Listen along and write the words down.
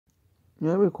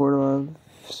I record a lot of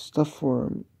stuff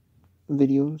for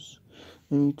videos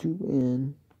on YouTube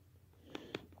and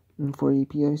in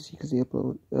 480p, obviously, because they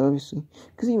upload, obviously,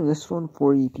 because even this phone,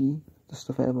 480p, the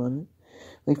stuff I have on it,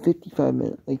 like 55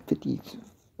 minutes, like 50,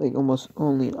 like almost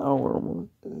only an hour, almost,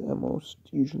 at most,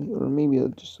 usually, or maybe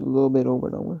just a little bit over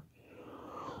an hour,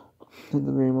 at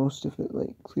the very most, if it,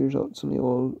 like, clears out some of the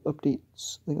old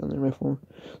updates, like, on my phone.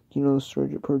 You know, the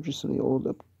storage it purchased some of the old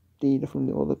data from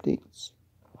the old updates.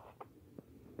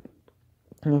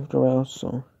 After a while,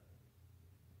 so,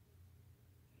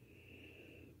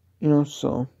 you know,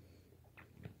 so,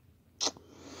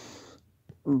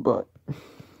 but,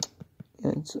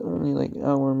 yeah, it's only like an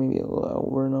hour, maybe a little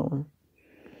over an hour,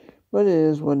 but it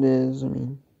is what it is, I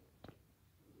mean,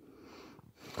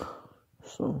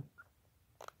 so,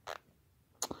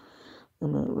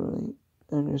 I'm not really,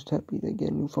 I'm just happy to get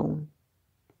a new phone,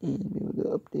 and be able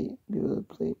to update, be able to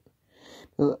play, be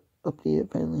able to update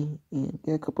it finally, and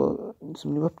get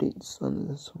some new updates on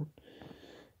this phone.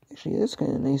 Actually, it's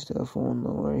kind of nice to have a phone,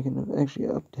 though, where I can actually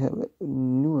have it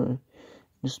newer,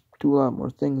 just do a lot more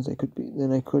things than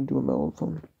I could do on my old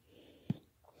phone.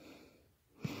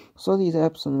 So these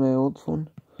apps on my old phone,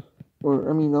 a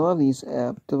lot of these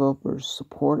app developers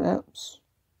support apps.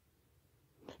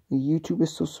 YouTube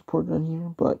is still supported on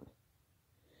here, but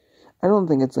I don't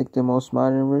think it's like the most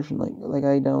modern version. Like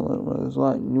I downloaded when it was a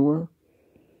lot newer.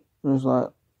 When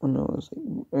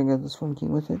I got this phone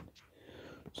came with it.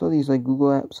 So these like Google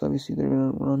apps, obviously they're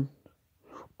gonna run,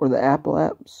 or the Apple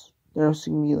apps, they're also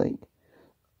gonna be like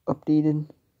updated.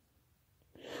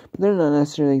 But they're not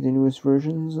necessarily like the newest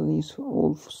versions of these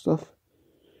old stuff.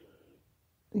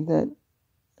 Like that.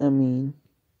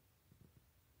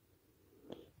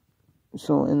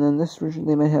 So, and then this version,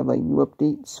 they might have like new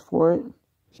updates for it.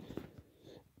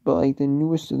 But like the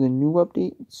newest of the new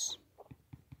updates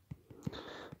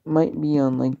might be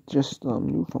on like just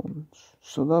new phones.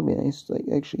 So that'll be nice to like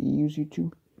actually use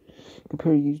YouTube.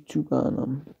 Compare YouTube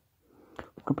on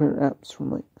compare apps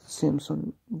from like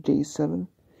Samsung J7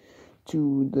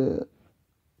 to the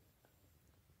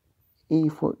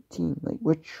A14. Like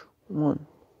which one?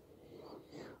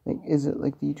 Like is it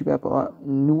like the YouTube app a lot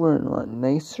newer and a lot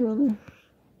nicer on there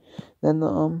than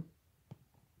the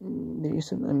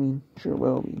J7? Sure it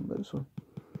will be, but so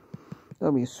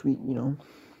that'll be sweet, you know.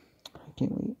 I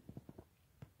can't wait.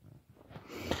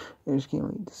 I just can't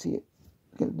wait to see it.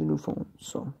 Get the new phone,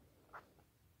 so.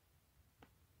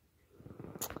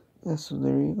 Yeah, so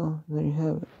there you go. There you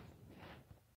have it.